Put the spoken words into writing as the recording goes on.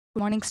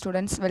Good morning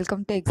students,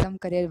 welcome to exam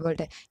career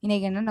world.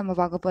 இன்னைக்கு என்ன நம்ம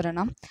பார்க்க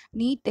போறோம்னா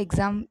நீட்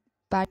எக்ஸாம்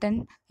பேட்டர்ன்,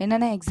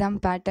 என்னென்ன எக்ஸாம்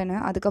பேட்டர்னு,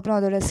 அதுக்கப்புறம்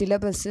அதோட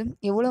சிலபஸ்,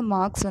 எவ்வளோ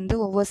மார்க்ஸ் வந்து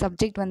ஒவ்வொரு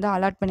சப்ஜெக்ட் வந்து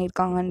அலாட்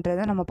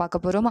பண்ணியிருக்காங்கன்றதை நம்ம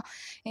பார்க்க போகிறோமா.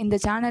 இந்த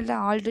சேனலில்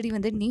ஆல்ரெடி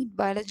வந்து நீட்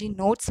பயாலஜி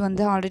நோட்ஸ்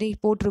வந்து ஆல்ரெடி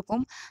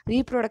போட்டிருக்கோம்.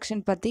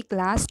 ரீப்ரொடக்ஷன் பற்றி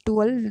கிளாஸ்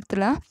 12th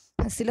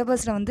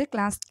சிலபஸில் வந்து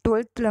கிளாஸ்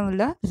 12th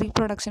உள்ள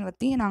ரீப்ரொடக்ஷன்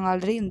பற்றி நாங்கள்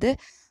ஆல்ரெடி வந்து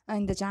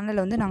இந்த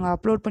சேனலில் வந்து நாங்கள்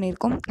அப்லோட்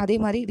பண்ணியிருக்கோம். அதே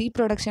மாதிரி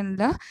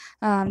ரீப்ரொடக்ஷனில்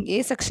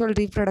ஏசெக்ஷுவல்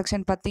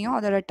ரீப்ரொடக்ஷன் பற்றியும்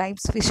அதோட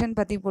டைப்ஸ் ஃபிஷன்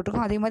பற்றி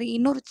போட்டிருக்கோம். அதே மாதிரி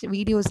இன்னொரு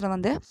வீடியோஸில்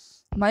வந்து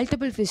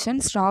மல்டிபிள் ஃபிஷன்,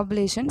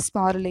 ஸ்ட்ராபுலேஷன்,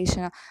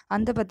 ஸ்பாருலேஷன்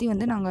அந்த பற்றி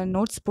வந்து நாங்கள்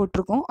நோட்ஸ்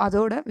போட்டிருக்கோம்.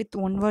 அதோட வித்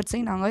ஒன்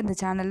வேர்ட்ஸையும் நாங்கள் இந்த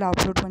சேனலில்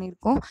அப்லோட்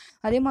பண்ணியிருக்கோம்.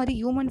 அதே மாதிரி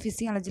ஹியூமன்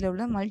ஃபிசியாலஜியில்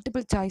உள்ள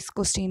மல்டிபிள் சாய்ஸ்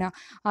கொஸ்டினா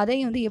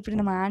அதையும் வந்து எப்படி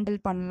நம்ம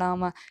ஹேண்டில்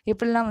பண்ணலாமா,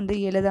 எப்படிலாம் வந்து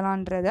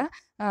எழுதலான்றத,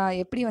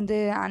 எப்படி வந்து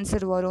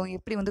ஆன்சர் வரும்,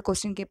 எப்படி வந்து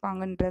கொஸ்டின்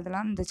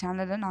கேட்பாங்கன்றதெல்லாம் இந்த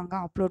சேனலில்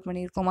நாங்கள் அப்லோட்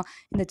பண்ணியிருக்கோமா.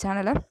 இந்த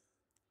சேனலை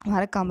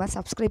மறக்காமல்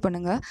சப்ஸ்கிரைப்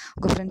பண்ணுங்கள்,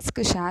 உங்கள்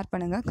ஃப்ரெண்ட்ஸ்க்கு ஷேர்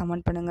பண்ணுங்கள்,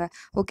 கமெண்ட் பண்ணுங்கள்.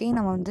 ஓகே,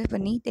 நம்ம வந்து இப்போ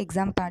நீட்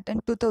எக்ஸாம்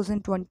பேட்டர்ன்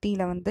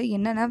 2020 வந்து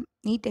என்னென்ன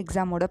நீட்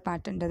எக்ஸாமோட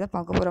பேட்டர்ன்றதை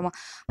பார்க்க போகிறோமா.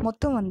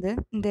 மொத்தம் வந்து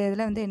இந்த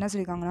இதில் வந்து என்ன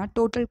சொல்லியிருக்காங்கன்னா,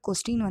 டோட்டல்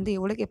கொஸ்டின் வந்து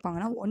எவ்வளோ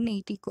கேட்பாங்கன்னா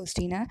 180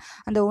 கொஸ்டின்.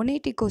 அந்த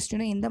 180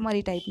 கொஸ்டினும் எந்த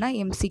மாதிரி டைப்னா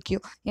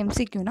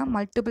எம்சிக்யூனா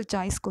மல்டிபிள்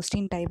சாய்ஸ்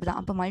கொஸ்டின் டைப் தான்.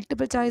 அப்போ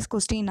மல்டிபிள் சாய்ஸ்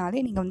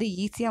கொஸ்டின்னாலே நீங்கள் வந்து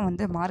ஈஸியாக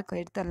வந்து மார்க்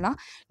எடுத்துடலாம்.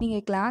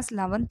 நீங்கள் கிளாஸ்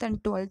 11th and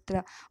 12th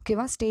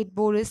ஓகேவா, ஸ்டேட்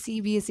போர்டு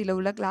சிபிஎஸ்சியில்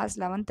உள்ள கிளாஸ்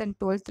 11th and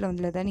 12th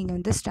உள்ளதை நீங்கள்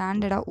வந்து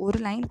ஸ்டாண்டர்டாக ஒரு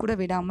லைன் கூட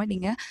விடாமல்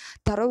நீங்கள்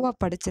தரோவாக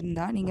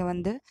படிச்சிருந்தா நீங்கள்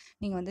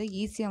வந்து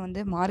ஈஸியாக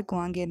வந்து மார்க்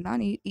வாங்கியிருந்தா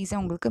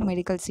ஈஸியாக உங்களுக்கு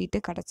மெடிக்கல் சீட்டு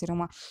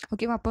கிடச்சிருமா.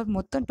 ஓகேவா. அப்போ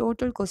மொத்தம்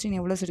டோட்டல் கொஸ்டின்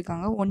எவ்வளோ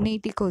சொல்லியிருக்காங்க,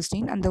 180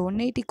 கொஸ்டின். அந்த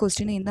 180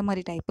 கொஸ்டின் எந்த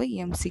மாதிரி டைப்பு,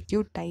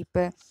 எம்சிக்யூ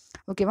டைப்பு.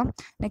 ஓகேவா.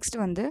 நெக்ஸ்ட்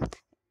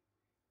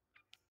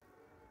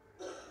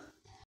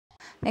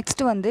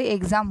வந்து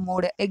எக்ஸாம்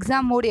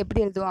மோடு எப்படி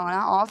எழுதுவாங்கன்னா,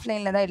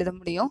 ஆஃப்லைனில் தான் எழுத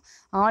முடியும்,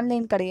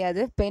 ஆன்லைன்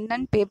கிடையாது. பென்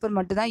அண்ட் பேப்பர்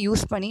மட்டும் தான்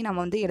யூஸ் பண்ணி நம்ம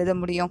வந்து எழுத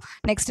முடியும்.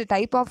 நெக்ஸ்ட்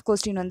டைப் ஆஃப்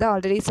கொஸ்டின் வந்து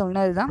ஆல்ரெடி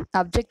சொன்னது தான்,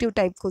 அப்ஜெக்டிவ்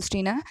டைப்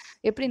கொஸ்டின்.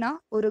 எப்படின்னா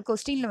ஒரு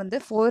கொஸ்டினில் வந்து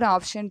 4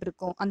 ஆப்ஷன்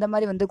இருக்கும், அந்த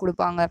மாதிரி வந்து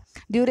கொடுப்பாங்க.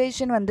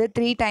 டியூரேஷன் வந்து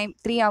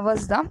 3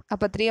 hours தான்.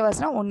 அப்போ 3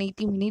 ஹவர்ஸ்னால்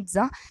 180 minutes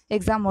தான்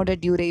எக்ஸாமோட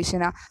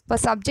டியூரேஷனாக. இப்போ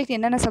சப்ஜெக்ட்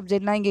என்னென்ன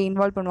சப்ஜெக்ட்லாம் இங்கே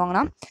இன்வால்வ்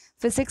பண்ணுவாங்கன்னா,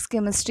 ஃபிசிக்ஸ்,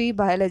 கெமிஸ்ட்ரி,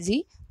 பயாலஜி.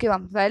 ஓகேவா.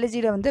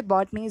 பயாலஜியில் வந்து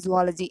பாட்னி,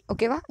 ஜுவாலஜி.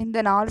 ஓகேவா. இந்த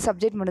 4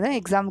 சப்ஜெக்ட் மட்டும் தான்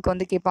எக்ஸாமுக்கு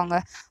வந்து கேட்பாங்க.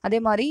 அதே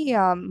மாதிரி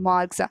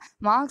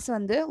மார்க்ஸ்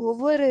வந்து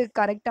ஒவ்வொரு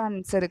கரெக்ட்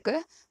ஆன்சருக்கு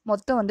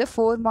மொத்தம் வந்து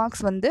 4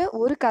 மார்க்ஸ் வந்து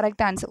ஒரு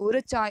கரெக்ட் ஆன்சர்,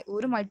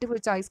 ஒரு மல்டிபிள்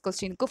சாய்ஸ்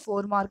கொஸ்டினுக்கு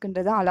 4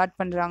 மார்க்குன்றதை அலாட்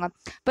பண்ணுறாங்க.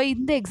 இப்போ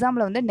இந்த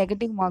எக்ஸாமில் வந்து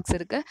நெகட்டிவ் மார்க்ஸ்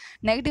இருக்குது.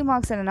 நெகட்டிவ்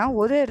மார்க்ஸ் என்னென்னா,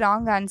 ஒரு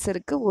ராங்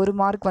ஆன்சருக்கு 1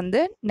 மார்க்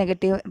வந்து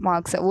நெகட்டிவ்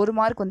மார்க்ஸ், 1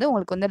 மார்க் வந்து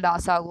உங்களுக்கு வந்து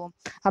லாஸ் ஆகும்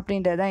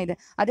அப்படின்றது தான் இது.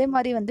 அதே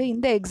மாதிரி வந்து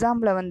இந்த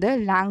எக்ஸாமில் வந்து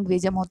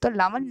லாங்குவேஜ் மொத்தம்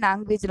 11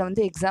 லாங்குவேஜில்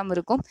வந்து எக்ஸாம்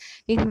இருக்கும்.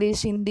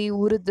 இங்கிலீஷ், ஹிந்தி,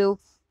 உருது,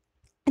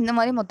 இந்த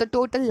மாதிரி மொத்தம்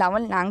டோட்டல்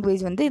 11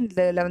 லாங்குவேஜ் வந்து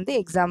இதில் வந்து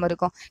எக்ஸாம்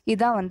இருக்கும்.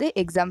 இதுதான் வந்து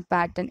எக்ஸாம்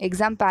பேட்டர்ன்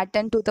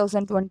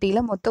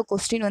 2020 மொத்தம்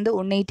கொஸ்டின் வந்து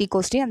 180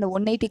 கொஸ்டின். அந்த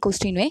 180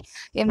 கொஸ்டினுமே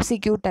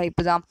எம்சிக்யூ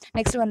டைப் தான்.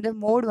 நெக்ஸ்ட் வந்து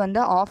மோட்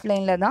வந்து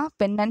ஆஃப்லைனில் தான்,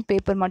 பென் அண்ட்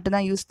பேப்பர் மட்டும்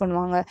தான் யூஸ்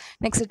பண்ணுவாங்க.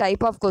 Next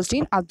type of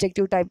question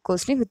objective type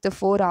question with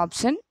 4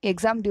 option.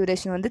 Exam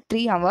duration வந்து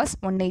 3 hours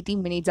 180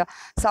 minutes.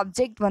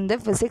 சப்ஜெக்ட் வந்து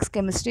physics,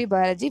 chemistry,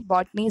 biology,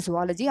 botany,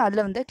 zoology.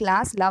 அதில் வந்து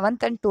கிளாஸ்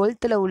 11th and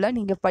 12th உள்ள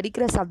நீங்கள்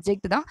படிக்கிற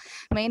சப்ஜெக்ட் தான்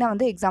மெயினாக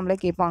வந்து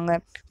எக்ஸாமில் கேட்பாங்க.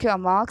 ஓகேவா.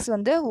 மார்க்ஸ்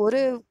வந்து ஒரு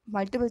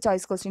மல்டிபிள்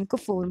சாய்ஸ் கொஸ்டினுக்கு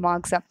 4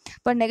 மார்க்ஸ்.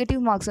 இப்போ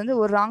நெகட்டிவ் மார்க்ஸ் வந்து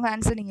ஒரு ராங்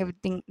ஆன்சர் நீங்கள்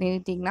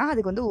நிறுத்திங்கன்னா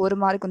அதுக்கு வந்து 1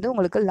 மார்க் வந்து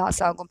உங்களுக்கு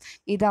லாஸ் ஆகும்.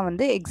 இதுதான்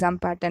வந்து எக்ஸாம்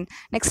பேட்டர்ன்.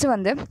 நெக்ஸ்ட்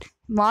வந்து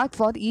மார்க்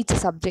ஃபார் ஈச்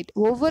சப்ஜெக்ட்.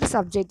 ஒவ்வொரு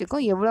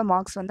சப்ஜெக்ட்டுக்கும் எவ்வளோ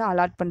மார்க்ஸ் வந்து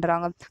அலாட்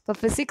பண்ணுறாங்க. இப்போ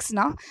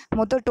ஃபிசிக்ஸ்னால்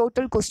மொத்தம்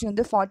டோட்டல் கொஸ்டின்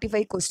வந்து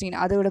 45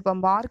 கொஸ்டின். அதோட இப்போ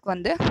மார்க்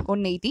வந்து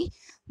 180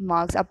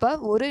 மார்க்ஸ். அப்போ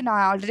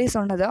நான் ஆல்ரெடி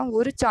சொன்னதான்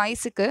ஒரு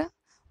சாய்ஸுக்கு,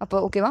 அப்போ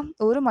ஓகேவா,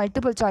 ஒரு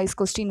மல்டிபிள் சாய்ஸ்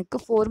கொஸ்டினுக்கு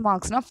 4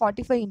 மார்க்ஸ்னால்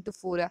 45 ×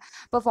 4.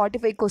 இப்போ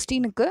 45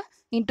 கொஸ்டினுக்கு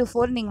 ×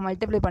 4 நீங்கள்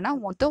மல்டிப்ளை பண்ணால்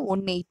மொத்தம்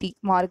 180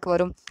 மார்க்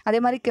வரும். அதே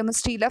மாதிரி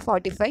கெமிஸ்ட்ரியில்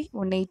 45,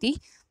 180.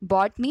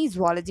 பாட்னி,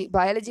 ஜுவாலஜி,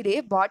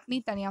 பயாலஜிலேயே பாட்னி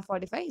தனியாக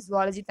 45,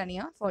 ஜுவாலஜி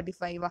தனியாக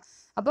 45.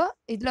 அப்போ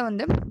இதில்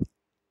வந்து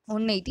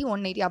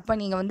 180. அப்போ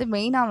நீங்கள் வந்து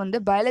மெயினாக வந்து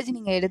பயாலஜி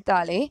நீங்கள்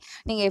எடுத்தாலே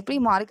நீங்கள் எப்படி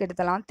மார்க்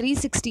எடுத்தலாம்,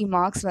 360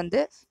 மார்க்ஸ்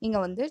வந்து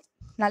நீங்கள் வந்து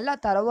நல்லா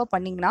தரவாக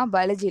பண்ணிங்கன்னா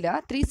பயாலஜியில்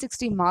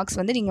 360 மார்க்ஸ்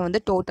வந்து நீங்கள் வந்து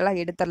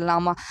டோட்டலாக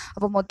எடுத்துடலாமா.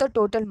 அப்போ மொத்தம்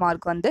டோட்டல்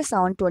மார்க் வந்து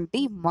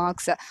 720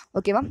 மார்க்ஸ்.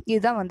 ஓகேவா.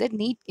 இதுதான் வந்து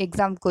நீட்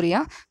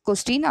எக்ஸாமுக்குரிய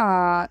கொஸ்டின்,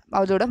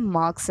 அதோட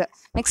மார்க்ஸ்.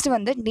 நெக்ஸ்ட்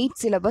வந்து நீட்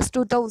சிலபஸ்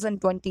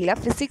 2020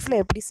 ஃபிசிக்ஸில்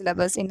எப்படி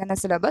சிலபஸ், என்னென்ன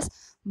சிலபஸ்,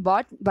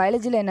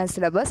 பயாலஜியில் என்ன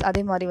சிலபஸ்,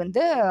 அதே மாதிரி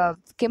வந்து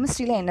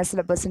கெமிஸ்ட்ரியில் என்ன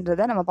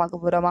சிலபஸ்ன்றதை நம்ம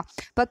பார்க்க போகிறோமா.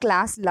 இப்போ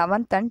கிளாஸ்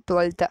 11th and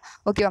 12th.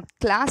 ஓகேவா.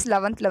 கிளாஸ்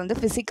 11th வந்து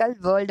ஃபிசிக்கல்,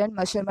 வேர்ல்ட் அண்ட்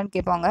மெஷர்மெண்ட்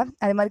கேட்பாங்க.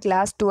 அதே மாதிரி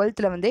கிளாஸ்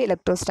 12th வந்து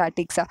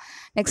எலக்ட்ரோஸ்டாட்டிக்ஸ்.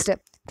 நெக்ஸ்ட்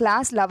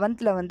கிளாஸ்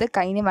 11th வந்து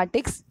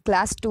கைனமேட்டிக்ஸ்,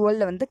 கிளாஸ்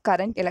 12 வந்து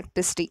கரண்ட்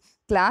எலக்ட்ரிசிட்டி,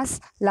 கிளாஸ்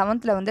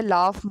 11th வந்து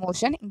லா ஆஃப்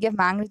மோஷன், இங்கே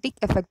magnetic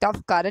effect of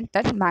current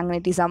and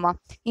மேக்னெட்டிசமா.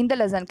 இந்த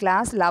லெசன்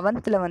கிளாஸ்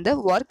 11th வந்து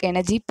ஒர்க்,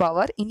 எனர்ஜி,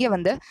 பவர். இங்கே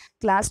வந்து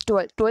கிளாஸ்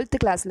 12th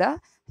கிளாஸில்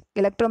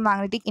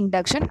electromagnetic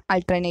induction,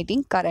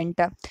 alternating current.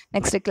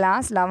 Next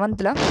class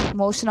 11th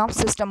motion of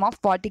system of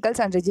particles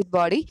and rigid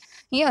body.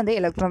 Here வந்து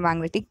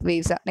electromagnetic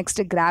waves. Next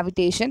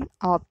gravitation,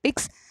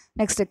 optics.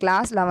 Next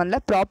class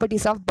 11th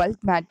properties of bulk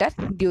matter,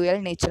 dual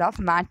nature of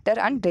matter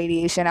and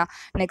radiation.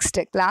 Next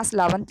class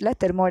 11th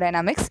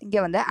thermodynamics. இங்க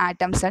வந்து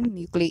atoms and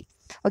nuclei.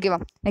 ஓகேவா.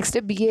 Next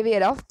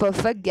behaviour of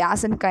perfect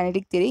case and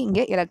kinetic theory.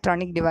 இங்கே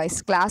electronic device.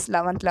 Class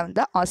 11th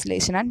வந்து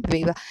oscillation and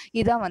wave.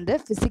 இதான் வந்து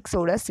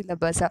ஃபிசிக்ஸோட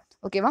syllabus.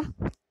 ஓகேவா.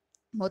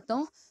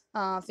 மொத்தம்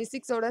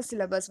ஃபிசிக்ஸோட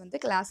syllabus வந்து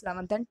கிளாஸ்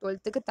 11th அண்ட்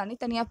 12th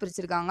தனித்தனியாக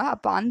பிரிச்சிருக்காங்க.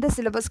 அப்போ அந்த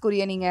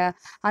சிலபஸ்க்குரிய நீங்கள்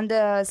அந்த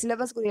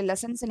சிலபஸ்க்குரிய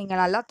லெசன்ஸை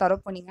நீங்கள் நல்லா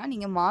தரவு பண்ணிங்கன்னா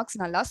நீங்கள் மார்க்ஸ்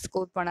நல்லா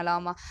ஸ்கோர்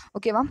பண்ணலாமா.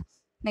 ஓகேவா.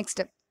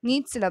 நெக்ஸ்ட்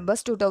நீட்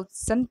சிலபஸ்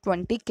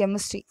 2020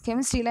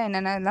 கெமிஸ்ட்ரியில்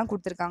என்னென்னலாம்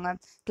கொடுத்துருக்காங்க.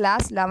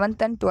 Class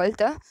 11th and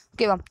 12th.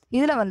 ஓகேவா.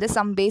 இதில் வந்து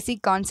some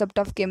basic concept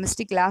of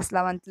chemistry class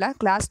 11th.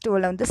 Class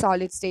 12 வந்து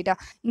சாலிட் ஸ்டேட்டா.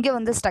 இங்கே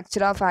வந்து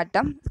structure of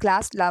atom.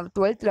 Class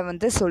 12th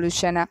வந்து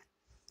சொல்யூஷனு.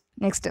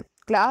 நெக்ஸ்ட்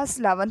கிளாஸ்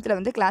 11th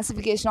வந்து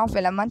classification of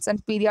elements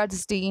and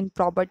periodicity in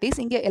properties.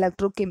 இங்கே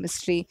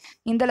எலக்ட்ரோகெமிஸ்ட்ரி.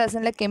 இந்த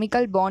லெசனில்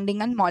chemical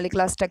bonding and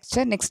molecular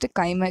structure. Next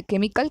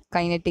chemical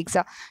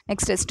கைனெட்டிக்ஸா.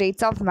 Next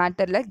states of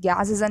மேட்டரில்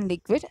gases and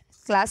liquid.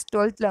 Class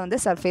 12th வந்து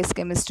surface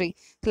chemistry.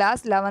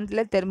 Class 11th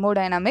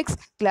thermodynamics.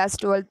 Class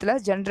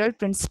 12th general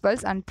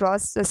principles and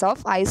process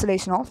of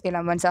isolation of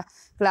எலமெண்ட்ஸா.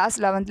 Class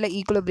 11th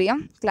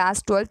equilibrium.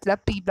 Class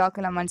 12th B black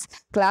elements.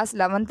 Class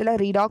 11th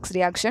redox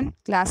reaction.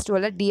 Class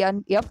 12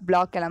 DNF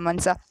black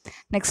எலமெண்ட்ஸா.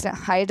 Next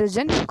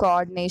hydrogen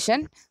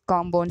coordination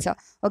காம்பவுண்ட்ஸா.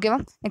 ஓகேவா.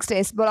 Next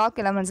S block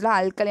எலமெண்ட்ஸில்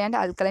alkali and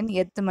alkaline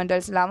earth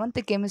metals. 11th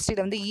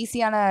கெமிஸ்ட்ரியில் வந்து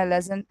ஈஸியான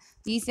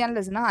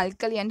லெசனாக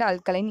alkali and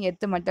alkaline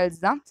earth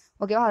metals தான்.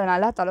 ஓகேவா. அதை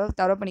நல்லா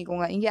தரவு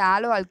பண்ணிக்கோங்க. இங்கே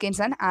ஆலோ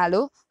அல்கேன்ஸ் அண்ட்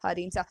ஆலோ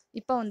ஹரீன்ஸா.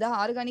 இப்போ வந்து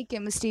ஆர்கானிக்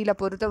கெமிஸ்ட்ரியில்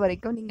பொறுத்த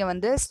வரைக்கும் நீங்கள்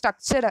வந்து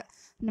ஸ்ட்ரக்சரை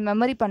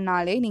மெமரி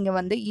பண்ணாலே நீங்கள்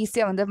வந்து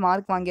ஈஸியாக வந்து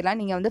மார்க் வாங்கிடலாம்.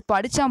 நீங்கள் வந்து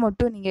படித்தா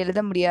மட்டும் நீங்கள் எழுத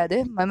முடியாது,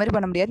 மெமரி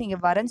பண்ண முடியாது.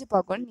 நீங்கள் வரைஞ்சி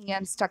பார்க்கணும், நீங்கள்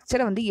அந்த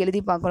ஸ்ட்ரக்சரை வந்து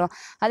எழுதி பார்க்கணும்.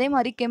 அதே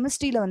மாதிரி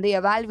கெமிஸ்ட்ரியில் வந்து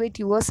எவால்வேட்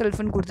யுவர்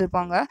செல்ஃப்னு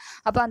கொடுத்துருப்பாங்க.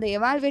 அப்போ அந்த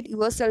எவால்வேட்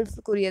யுவர்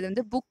செல்ஃப்க்குரியது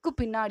வந்து புக்கு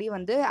பின்னாடி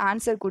வந்து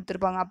ஆன்சர்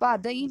கொடுத்துருப்பாங்க. அப்போ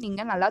அதையும்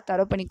நீங்கள் நல்லா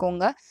தரவு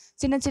பண்ணிக்கோங்க.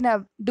 சின்ன சின்ன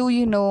டூ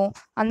யூ நோ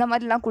அந்த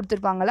மாதிரிலாம்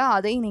கொடுத்துருப்பாங்களா,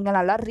 அதையும் நீங்கள்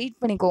நல்லா ரீட்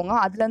பண்ணிக்கோங்க.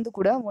 அதுலேருந்து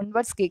கூட 1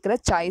 வேர்ட்ஸ் கேட்குற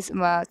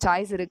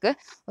சாய்ஸ் இருக்குது.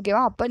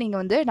 ஓகேவா. அப்போ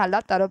நீங்கள் வந்து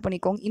நல்லா தரவு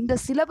பண்ணிக்கோங்க. இந்த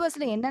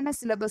சிலபஸில் என்னென்ன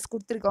சிலபஸ்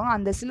கொடுத்துருக்காங்க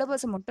அந்த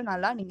சிலபஸை மட்டும்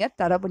நல்லா நீங்கள்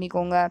தரவு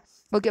பண்ணிக்கோங்க.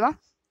 ஓகேவா.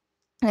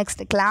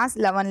 Next class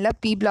 11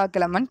 B black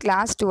element.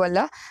 Class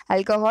 12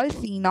 alcohol,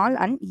 phenol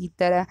and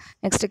ether.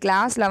 Next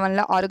class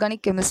 11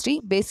 organic chemistry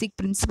basic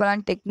principal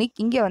and technique.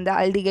 இங்கே வந்து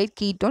அல்டிகைட்,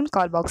 ketone,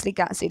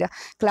 carboxylic acid.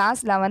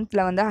 Class 11th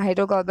வந்து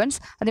ஹைட்ரோகார்பன்ஸ்.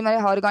 அதே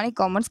மாதிரி ஆர்கானிக்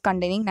காம்பவுண்ட்ஸ்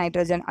கண்டெய்னிங்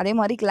நைட்ரஜன். அதே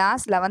மாதிரி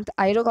கிளாஸ் 11th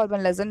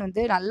ஹைட்ரோகார்பன் லெசன்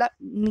வந்து நல்லா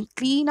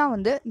க்ளீனாக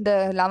வந்து இந்த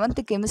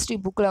 11th கெமிஸ்ட்ரி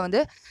புக்கில்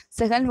வந்து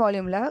செகண்ட்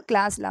வால்யூமில்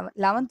கிளாஸ்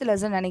 11th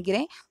லெசன்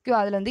நினைக்கிறேன். ஓகே.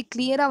 அதில் வந்து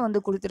கிளியராக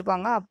வந்து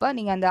கொடுத்துருப்பாங்க. அப்போ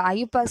நீங்கள் அந்த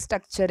ஐப்பர்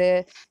ஸ்ட்ரக்சரு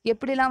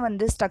எப்படிலாம்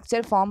வந்து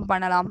ஸ்ட்ரக்சர் ஃபார்ம்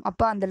பண்ணலாம்.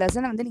 அப்போ அந்த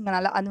லெசனை வந்து நீங்கள்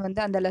நல்லா அது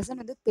வந்து அந்த லெசன்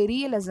வந்து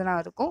பெரிய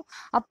லெசனாக இருக்கும்.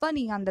 அப்போ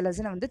நீங்கள் அந்த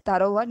லெசனை வந்து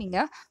தரோவாக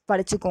நீங்கள்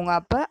படிச்சுக்கோங்க.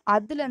 அப்போ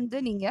அதுலேருந்து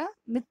நீங்கள்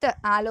மித்த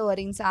ஆலோ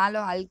அரீன்ஸ்,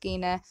 ஆலோ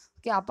அல்கேனு.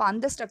 ஓகே. அப்போ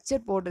அந்த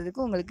ஸ்ட்ரக்சர் போடுறதுக்கு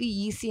உங்களுக்கு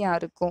ஈஸியாக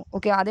இருக்கும்.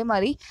 ஓகே. அதே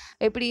மாதிரி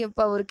எப்படி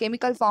இப்போ ஒரு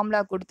கெமிக்கல் ஃபார்முலா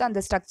கொடுத்து அந்த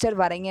ஸ்ட்ரக்சர்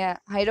வரைங்க,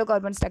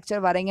 ஹைட்ரோகார்பன்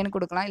ஸ்ட்ரக்சர் வரைங்கன்னு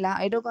கொடுக்கலாம். இல்லை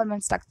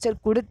ஹைட்ரோகார்பன் ஸ்ட்ரக்சர்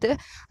கொடுத்து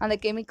அந்த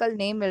கெமிக்கல்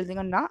நேம்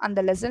எழுதுங்கன்னா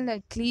அந்த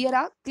லெசனில்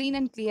க்ளீன்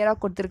அண்ட் கிளியராக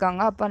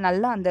கொடுத்துருக்காங்க. அப்போ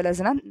நல்லா அந்த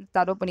லெசனை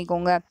தரவு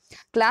பண்ணிக்கோங்க.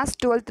 கிளாஸ்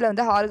 12th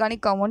வந்து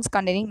ஆர்கானிக் காம்பவுண்ட்ஸ்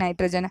கண்டெய்னிங்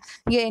நைட்ரஜன்.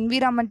 இங்கே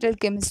என்விரான்மெண்டல்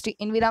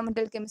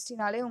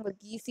கெமிஸ்ட்ரினாலே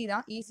உங்களுக்கு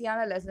ஈஸியான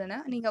லெசனை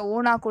நீங்கள்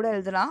ஓனாக கூட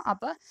எழுதலாம்.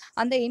 அப்போ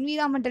அந்த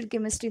environmental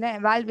கெமிஸ்ட்ரியில்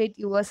evaluate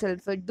your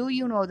self, two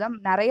you know தான்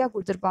நிறையா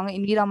கொடுத்துருப்பாங்க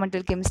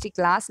என்விரான்மெண்டல் கெமிஸ்ட்ரி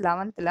கிளாஸ்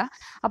 11th.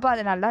 அப்போ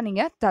அதை நல்லா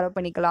நீங்கள் தரவு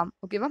பண்ணிக்கலாம்.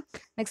 ஓகேவா.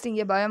 நெக்ஸ்ட்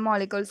இங்கே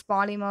biomolecules,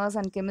 polymers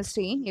and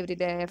chemistry in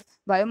everyday life.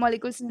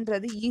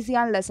 பயோமாலிகுல்ஸ்ன்றது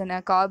ஈஸியான லெசனு.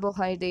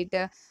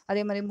 கார்போஹைட்ரேட்டு,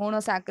 அதே மாதிரி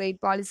மோனோசாக்ரைட்,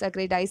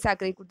 பாலிசாக்ரைட்,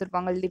 ஐசாக்ரைட்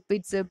கொடுத்துருப்பாங்க.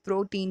 லிப்பிட்ஸு,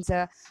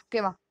 ப்ரோட்டீன்ஸு.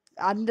 ஓகேவா.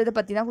 அந்த இதை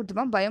பற்றி தான்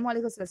கொடுத்துருப்பாங்க.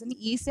 பயோமாலிகுல்ஸ் லெசன்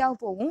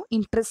ஈஸியாகவும் போகும்,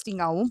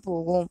 இன்ட்ரெஸ்டிங்காகவும்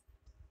போகும்.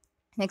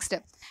 Next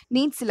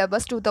NEET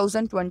syllabus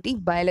 2020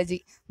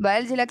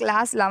 பயாலஜியில்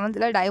class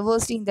 11th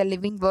diversity in the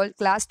living world.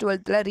 Class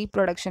 12th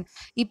reproduction.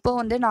 இப்போ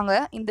வந்து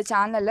நாங்கள் இந்த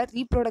சேனலில்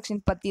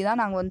ரீப்ரொடக்ஷன் பற்றி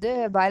தான் நாங்கள் வந்து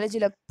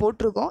பயாலஜியில்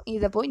போட்டிருக்கோம்.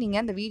 இதை போய்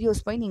நீங்கள் அந்த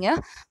வீடியோஸ் போய்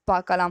நீங்கள்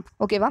பார்க்கலாம்.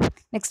 ஓகேவா.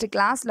 Next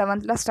class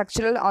 11th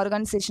structural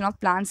organisation of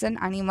plants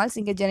and animals.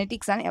 இங்கே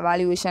genetics and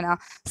எவாலுவேஷனா.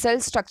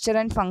 Sell structure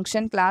and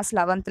function class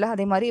 11th.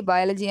 அதே மாதிரி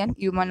பயாலஜி அண்ட்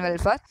ஹியூமன்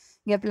வெல்ஃபேர்.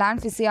 இங்கே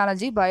plant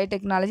physiology,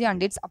 biotechnology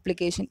and it's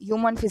application,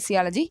 human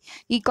physiology,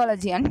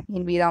 ecology and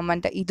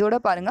environment. இதோட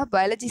பாருங்கள்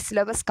biology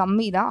syllabus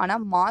கம்மி தான்,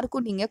 ஆனால்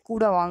மார்க்கும் நீங்கள்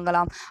கூட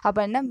வாங்கலாம்.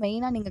 அப்போ என்ன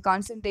மெயினாக நீங்கள்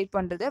கான்சென்ட்ரேட்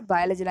பண்ணுறது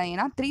பயாலஜியில்.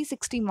 ஏன்னா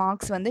 360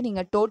 மார்க்ஸ் வந்து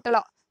நீங்கள்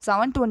டோட்டலாக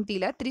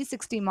 720ல்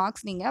 360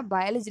 மார்க்ஸ் நீங்கள்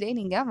பயாலஜிலே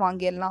நீங்கள்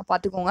வாங்கிடலாம்.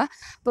 பார்த்துக்கோங்க.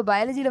 இப்போ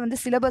பயாலஜியில் வந்து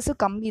சிலபஸும்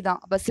கம்மி தான்.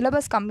 அப்போ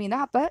சிலபஸ் கம்மி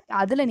தான், அப்போ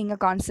அதில் நீங்கள்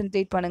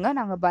கான்சென்ட்ரேட் பண்ணுங்கள்.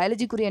 நாங்கள்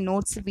பயாலஜிக்குரிய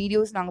நோட்ஸ்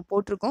வீடியோஸ் நாங்கள்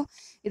போட்டிருக்கோம்.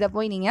 இதை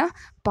போய் நீங்கள்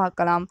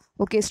பார்க்கலாம்.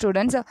 ஓகே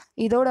ஸ்டூடெண்ட்ஸ்,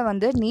 இதோட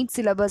வந்து நீட்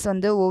சிலபஸ்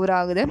வந்து ஓவர்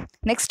ஆகுது.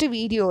 நெக்ஸ்ட்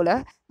வீடியோவில்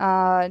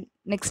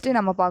நெக்ஸ்ட்டு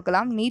நம்ம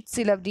பார்க்கலாம்.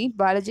 நீட்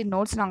பயாலஜி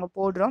நோட்ஸ் நாங்கள்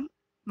போடுறோம்.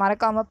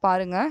 மறக்காமல்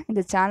பாருங்கள்.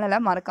 இந்த சேனலை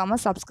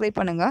மறக்காமல் சப்ஸ்கிரைப்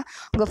பண்ணுங்கள்.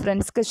 உங்கள்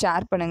ஃப்ரெண்ட்ஸ்க்கு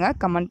ஷேர் பண்ணுங்கள்,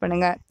 கமெண்ட்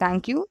பண்ணுங்கள்.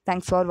 தேங்க்யூ.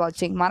 தேங்க்ஸ் ஃபார்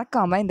வாட்சிங்.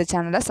 மறக்காமல் இந்த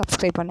சேனலை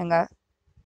சப்ஸ்கிரைப் பண்ணுங்கள்.